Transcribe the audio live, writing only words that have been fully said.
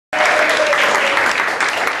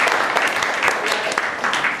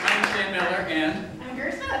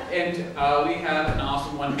and we have an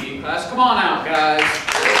awesome 1B class. Come on out, guys.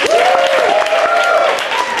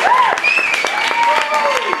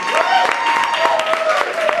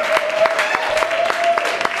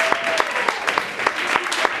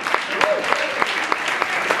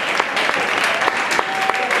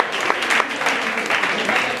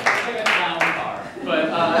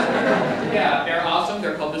 Yeah, they're awesome.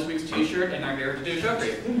 They're called This Week's T-shirt, and they're here to do a show for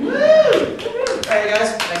you. Woo! Hey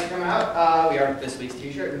guys, thanks for coming out. We are This Week's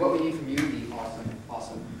T-shirt, and what we need from you, the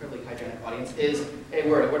awesome, incredibly hygienic audience, is a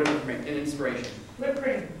word of information, an inspiration. Whipped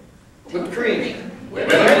cream. Whipped cream.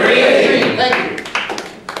 Whipped cream. Thank you.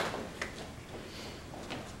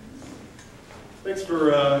 Thanks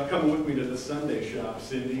for coming with me to the Sunday shop,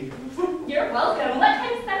 Cindy. You're welcome. What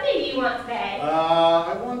kind of Sunday do you want today?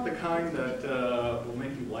 I want the kind that will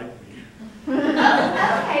make you like me. Oh,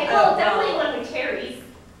 okay. Well, definitely one with cherries.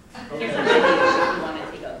 Here's something if you want to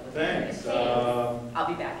take a look. Thanks. I'll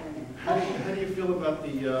be back in a minute. How do you feel about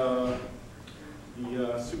the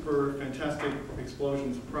super fantastic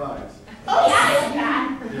explosions prize? Oh, yeah, I like that.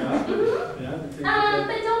 Yeah? Yeah? You think that-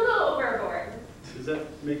 But don't go overboard. Does that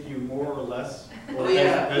make you more or less, or Well,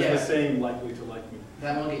 yeah, as yeah. the same likely to like me?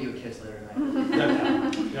 That will get you a kiss later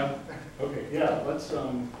tonight. Yeah? Okay, yeah, let's,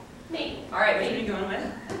 Maybe. All right, what are you going with?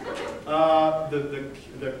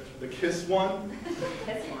 the kiss one?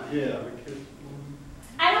 This one. Yeah, the kiss one.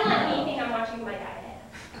 I don't let anything I'm watching my diet.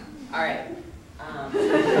 All right. You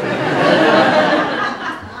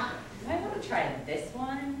might want to try this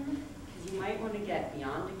one, because you might want to get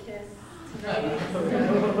beyond a kiss.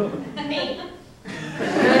 Maybe.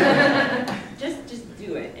 Just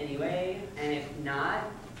do it anyway, and if not,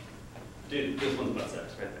 Dude, this one's about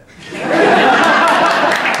sex right there.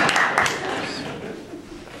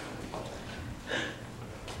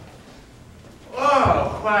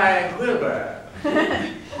 Oh, why, Wilbur.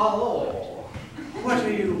 Hello. What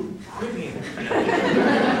are you whipping?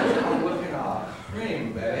 I'm whipping a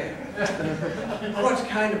cream, baby. What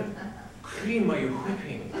kind of cream are you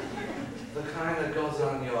whipping? The kind that goes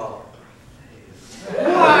on your face.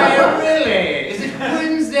 Why, really? Is it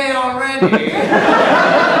Wednesday already?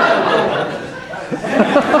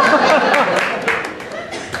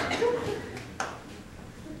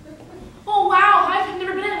 Oh wow, I've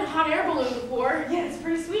never been in a hot air balloon before. yeah, it's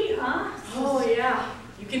pretty sweet, huh? Oh yeah,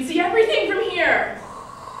 you can see everything from here.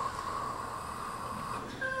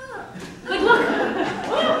 Like look,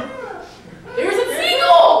 there's a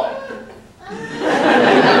seagull.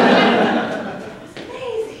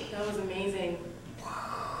 That was amazing.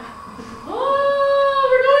 Oh,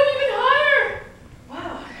 we're going even higher.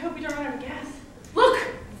 Wow, I hope we don't run out of gas. Look.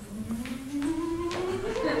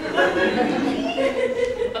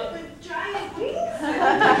 Giant wings.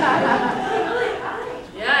 Really high.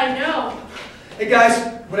 Yeah, I know. Hey guys,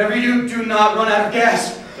 whatever you do, do not run out of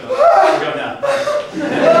gas. So, go down.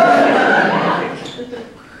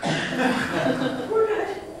 We're good.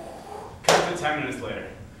 Cut to 10 minutes later.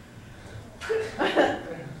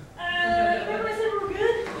 Remember I said we were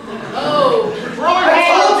good? Oh. I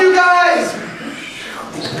told you guys!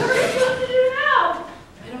 What are we supposed to do now?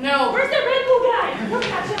 I don't know. Where's that Red Bull guy? He'll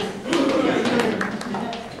catch us.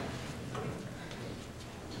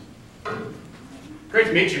 Great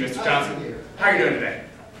to meet you, Mr. Johnson. How are you doing today?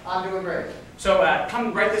 I'm doing great. So,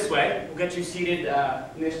 come right this way. We'll get you seated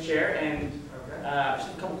in this chair, and just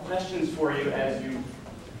a couple questions for you as you...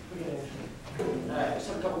 just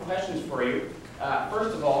have a couple questions for you.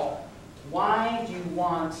 First of all, why do you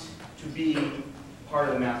want to be part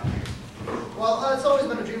of the Mouseketeers? Well, it's always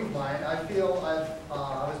been a dream of mine. I feel I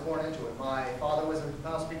was born into it. My father was a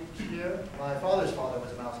Mouseketeer. My father's father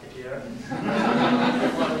was a Mouseketeer.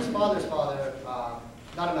 My father's father,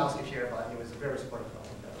 not a Mouseketeer, but he was a very supportive fellow.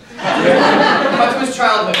 But to his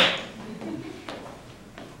childhood.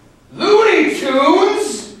 Looney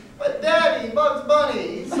Tunes? But Daddy, Bugs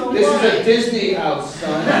Bunny, he's so This funny. is a Disney house,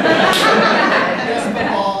 son. Yes,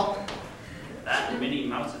 Papa. That Minnie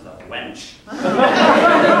Mouse is a wench.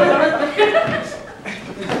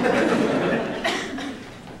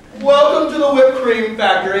 Welcome to the whipped cream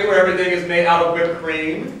factory, where everything is made out of whipped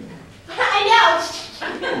cream. I know. I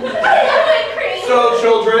love whipped cream. So,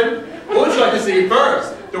 children, what would you like to see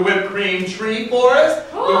first? The whipped cream tree forest?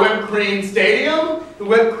 The whipped cream stadium? The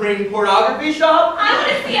whipped cream pornography shop? I want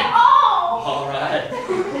to see it all. All right.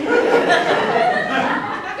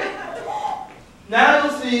 Now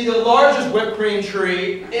you'll see the largest whipped cream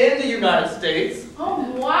tree in the United States.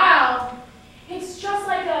 Oh wow. It's just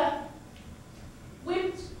like a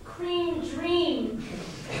whipped cream dream.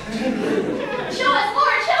 Show us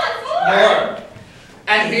more. Show us more. More.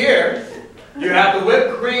 And here, you have the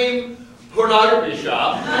whipped cream pornography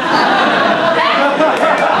shop.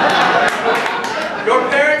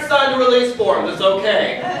 release forms. It's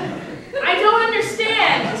okay. I don't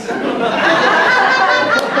understand.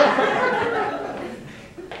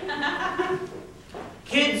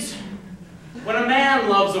 Kids, when a man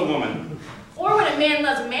loves a woman, Or when a man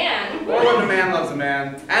loves a man. or when a man loves a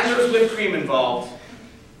man, and there's whipped cream involved.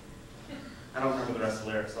 I don't remember the rest of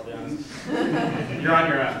the lyrics, I'll be honest. You're on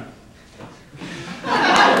your own.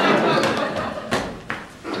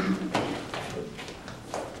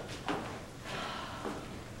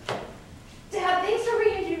 Dad, thanks for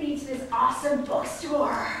bringing me to this awesome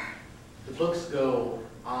bookstore. The books go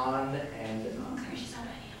on and on. There's so many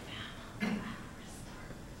of them.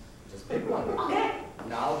 Just pick one. Okay.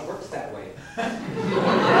 Knowledge works that way. Looking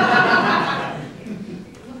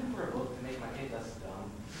for a book to make my kid less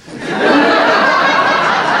dumb.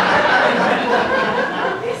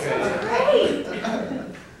 This one's great.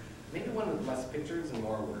 Maybe one with less pictures and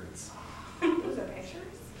more words. Those are pictures?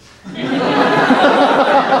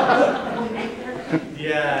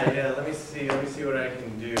 Yeah, let me see what I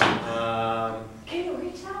can do. Can you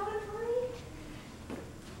reach that one for me?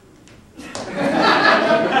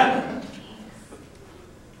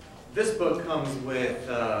 This book comes with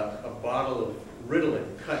a bottle of Ritalin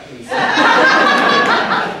cut inside.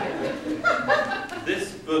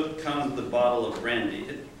 This book comes with a bottle of brandy.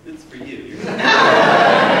 It's for you.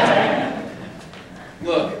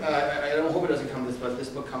 Look, I don't hope it doesn't come with this, but this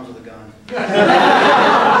book comes with a gun.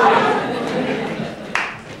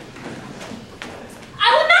 I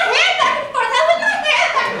whip my hand back and forth. I whip my hand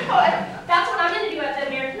back and forth. That's what I'm going to do at the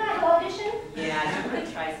American Idol audition. Yeah, I'm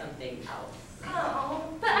gonna try something else. Oh,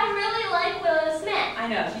 but I really like Willow Smith. I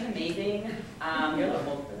know, she's amazing. You're a little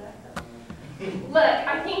old for that, though. Look,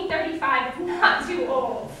 I think 35 is not too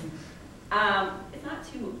old. It's not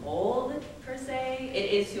too old, per se.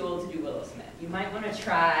 It is too old to do Willow Smith. You might want to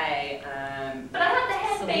try, But I have the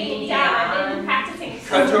head Celine banging down. I've been Dion. practicing.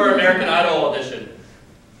 Cut to our American Idol audition.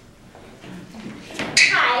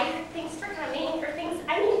 Hi, thanks for coming. Or thanks,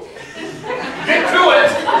 I mean, thanks for Get to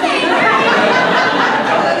it! Okay,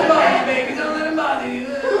 Don't let him bother you, baby. Don't let him bother you. I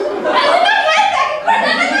whip my hand back and forth. I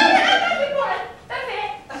whip my hand back and forth. That's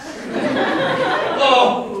it.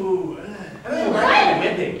 Oh, Ooh, I really liked the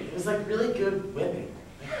whipping. It was like really good whipping.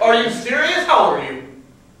 are you serious? How old are you?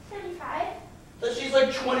 35. She's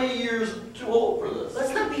like 20 years too old for this.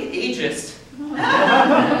 Let's not be ageist. Cut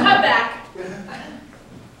back.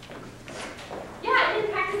 Yeah, I've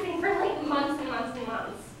been practicing for like months and months and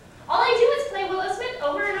months. All I do is play Willow Smith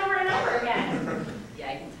over and over and over again. yeah,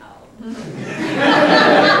 I can tell.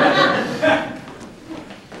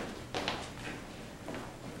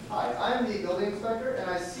 Hi, I'm the building inspector, and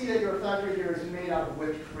I see that your factory here is made out of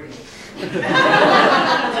whipped cream.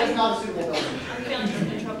 That's not a suitable building. I'm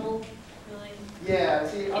feeling in trouble, really. Yeah,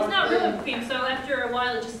 see, It's our not real thing- whipped cream, so after a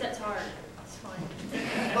while it just sets hard. It's fine.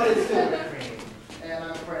 but it's still whipped cream, and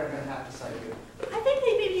I'm afraid I'm going to have to cite you. I think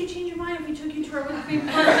that maybe you'd change your mind if we took you to our whipped cream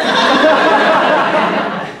party.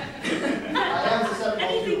 I am susceptible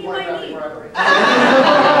Anything to you might pornographic need. bribery. You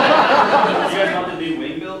guys want the new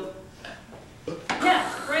wing built?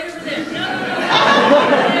 Yeah, right over there. No.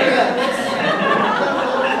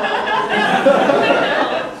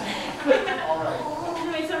 All right.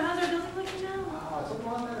 Anyway, so how's our building looking now? It's looking a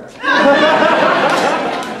lot better.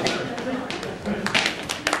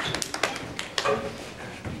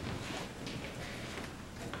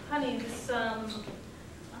 Honey, this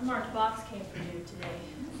unmarked box came from you today.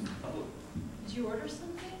 Did you order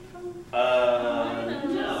something from? No,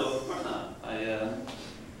 of course not.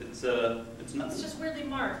 It's not. It's just weirdly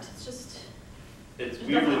marked. It's just. It's there's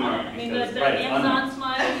weirdly nothing on it. marked I mean, because the right, it's Amazon unmarked.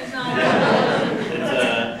 smile is not.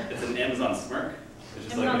 It's an Amazon smirk. It's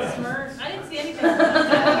just Amazon like a, smirk. I didn't see anything.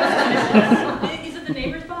 Is it the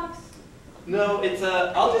neighbor's box? No, it's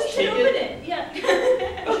I'll just You take should open it. it.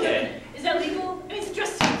 Yeah. Okay. Is that legal? I mean, it's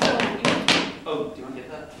addressed to you, so. Oh, do you want to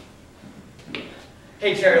get that?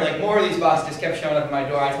 Hey, Cherry, like more of these boxes just kept showing up at my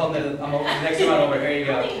door. I told them that I'm over, next time I'm over. Here you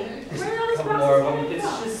go. Honey, where are all these Couple boxes more of them. coming It's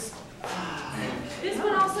from? just. This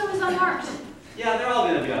one also is unmarked. Yeah, they're all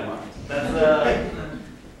gonna be unmarked. That's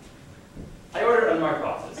I ordered unmarked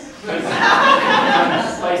boxes.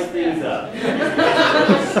 Spice things up.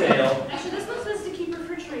 Stale. Actually, this one says to keep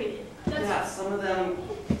refrigerated. That's Yeah, some of them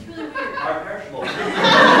it's really weird. are perishable. I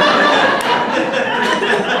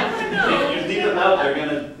don't know. If you leave them out, they're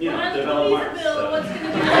gonna, When develop I marks. bill, So. what's gonna be?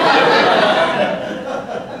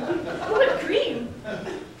 Oh, whipped cream.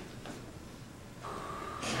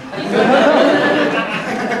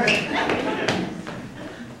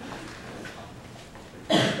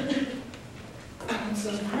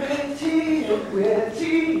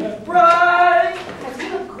 Guys, you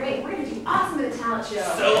look great. We're gonna do awesome at the talent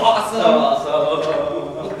show. So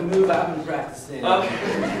awesome. Look, the move I've been practicing. Okay.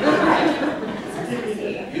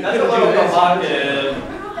 You That's a could little do this. provocative.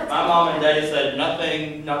 My mom and daddy said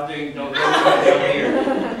nothing, don't go down here.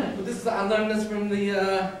 But this is, I learned this from the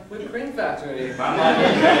whipped cream factory. My mom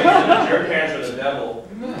and daddy said your parents are the devil.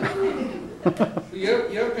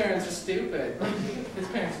 Your parents are stupid. His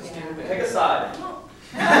parents are stupid. Take a side.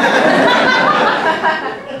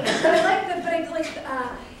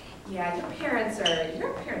 Yeah, your parents are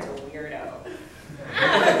weirdo.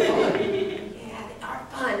 Yeah, they are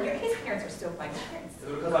fun. His parents are still fun. Is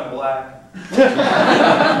it because I'm black? It's not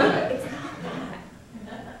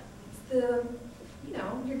that. It's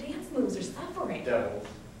your dance moves are suffering. Devils.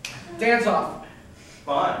 Dance off.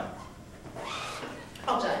 Fine.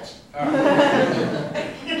 I'll judge.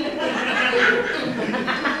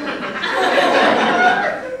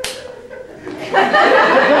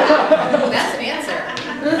 That's an answer.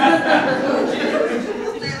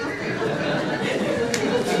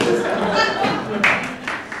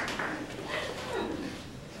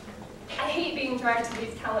 I hate being dragged to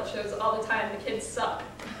these talent shows all the time. The kids suck.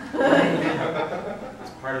 It's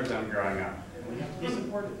part of them growing up. We have to be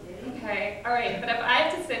supported. Okay, all right, but if I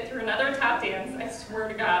have to sit through another tap dance, I swear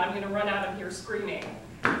to God, I'm going to run out of here screaming.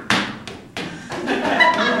 I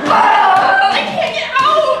can't get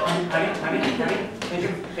out! Honey,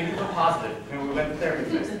 think of the positive. We went to therapy for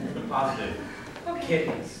this. Think of the positive. Okay.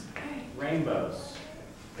 Kittens. Rainbows.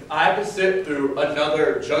 If I have to sit through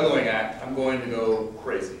another juggling act, I'm going to go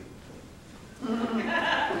crazy. Just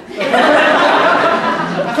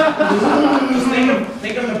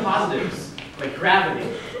think of the positives, like gravity.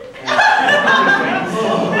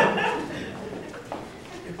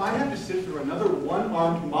 If I have to sit through another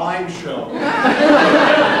one-armed mime show. All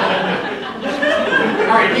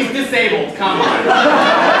right, he's disabled. Come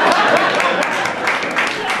on.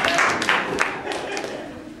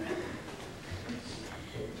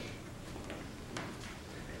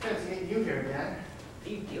 Good to meet you here again. What are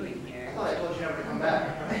you doing here? I thought I told you never to come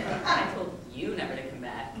back. I told you never to come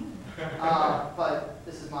back. But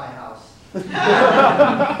this is my house.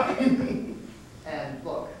 And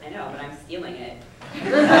look. I know, but I'm stealing it.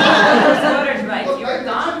 Voter's rights. Look, You were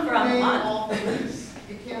gone for a month. off the lease.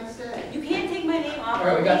 You can't stay. You can't take my name off. All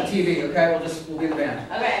right, we got the lease. TV. Okay, we'll be the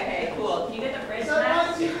band. Okay, cool. Can you get the fridge Is that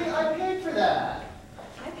my snacks? TV? I paid for that.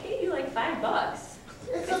 I paid you like $5.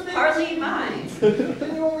 It's a big hardly TV. mine.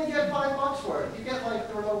 Then you only get $5 for it. You get like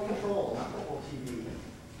the remote control, not the whole TV.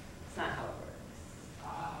 It's not how it works.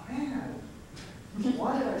 Oh man.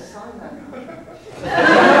 Why did I sign that contract?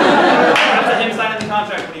 After him signing the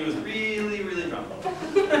contract when he was really, really drunk.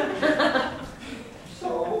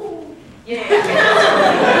 So. Yeah.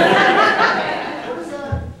 What is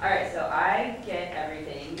that? Alright, so I get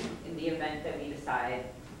everything in the event that we decide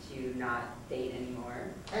to not date anymore.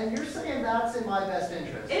 And you're saying that's in my best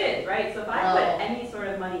interest? It is, right? So if I Well- put any sort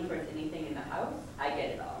of money towards anything in the house, I get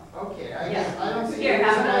it all. Okay, I Yeah. guess I don't see Here, any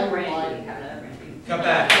have reason why another you would lie brandy. to me. Have another brandy. Come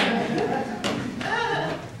back.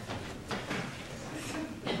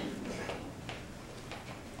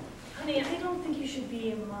 Honey, I don't think you should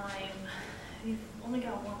be a mime. You've only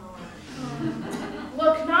got one arm.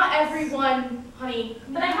 Look, not everyone, honey,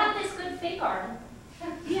 but I have this good fake arm.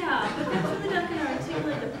 Yeah, but that's really not going to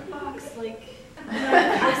articulate the box like a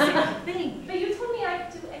basic thing. But you told me I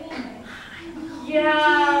could do anything.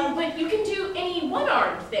 Yeah, but you can do any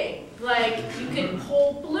one-armed thing. Like, you could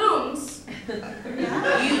hold balloons. You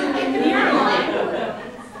can balloons.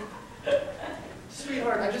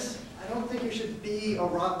 Sweetheart, I don't think you should be a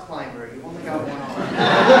rock climber. You've only got one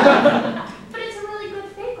arm. But it's a really good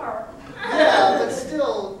fake arm. Yeah, but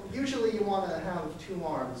still, usually you want to have two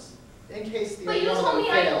arms. In case the But other you one told me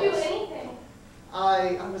I could do fails. anything.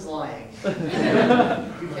 I was lying. You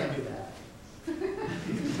can't do that.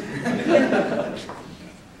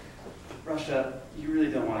 Russia, you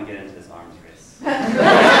really don't want to get into this arms race.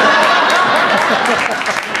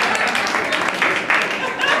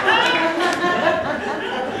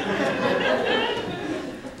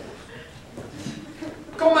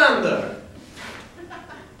 Commander!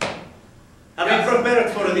 Are we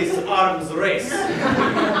prepared for this arms race?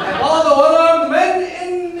 All the well-armed men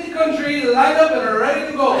in the country lined up and are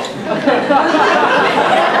ready to go. It's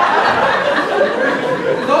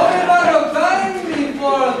only a matter of time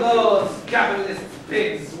before those capitalist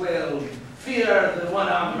pigs will fear the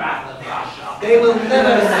one-armed wrath of Russia. They will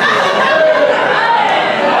never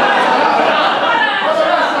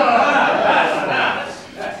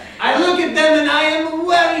I look at them and I am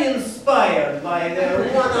very inspired by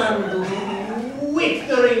their one-armed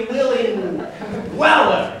victory-willing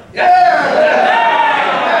valor. If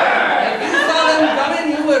you saw them coming,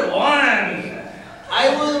 you would warn. I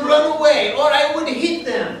will run away, or I would hit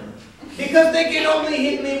them.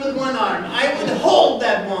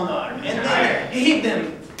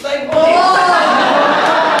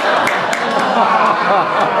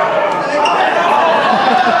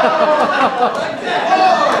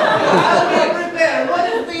 I'll get prepared. What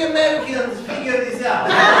if the Americans figure this out?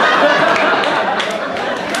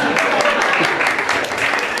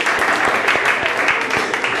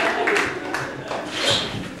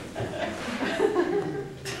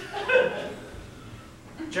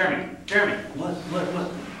 Jeremy. What?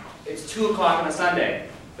 It's 2 o'clock on a Sunday.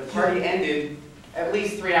 The party ended at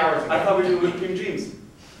least 3 hours ago. I thought we were doing whipped cream dreams.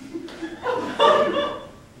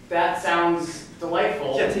 That sounds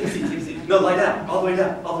delightful. Yeah, take a seat. No, lie down. All the way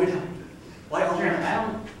down. Lie all the way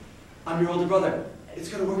down. I'm your older brother. It's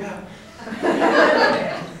gonna work out.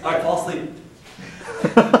 Alright, fall asleep.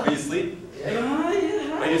 Are you asleep?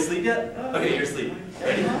 Are you asleep yet? Okay, you're asleep.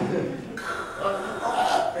 Ready?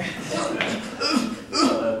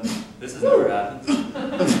 This has never happened.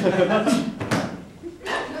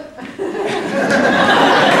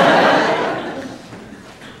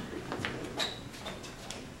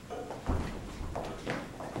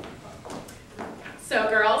 So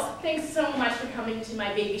girls, thanks so much for coming to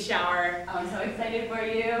my baby shower. I'm so excited for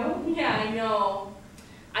you. Yeah, I know.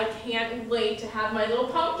 I can't wait to have my little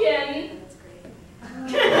pumpkin. That's great.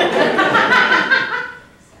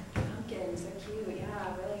 Pumpkin, so cute.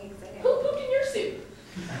 Yeah, really exciting. Who pooped in your soup?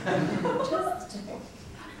 Just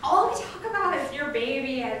all we talk about is your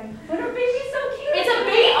baby, and but our baby's so cute. It's a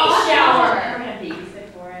baby shower. We're gonna babysit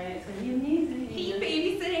for it. It's gonna be amazing. Hate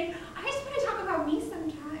babysitting. I just want to talk about me sometimes.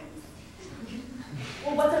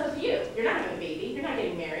 Well, what's up with you? You're not having a baby. You're not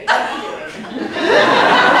getting married. What are you doing?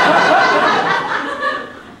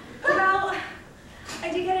 Well, I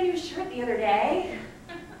did get a new shirt the other day.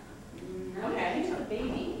 Okay, a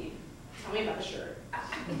baby. Tell me about the shirt.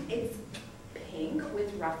 It's pink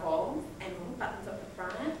with ruffles and little buttons up the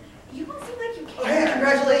front. You don't seem like you Oh, care. hey,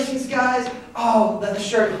 congratulations, guys. Oh, the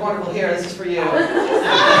shirt is wonderful. Here, this is for you.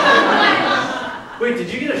 Wait, did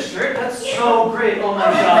you get a shirt? That's so great. Oh my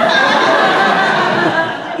god.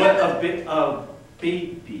 What a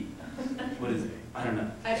baby. What is it? I don't know.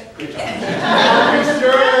 Happy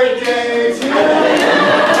shirt day to you.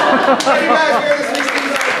 Hey, you guys, here, this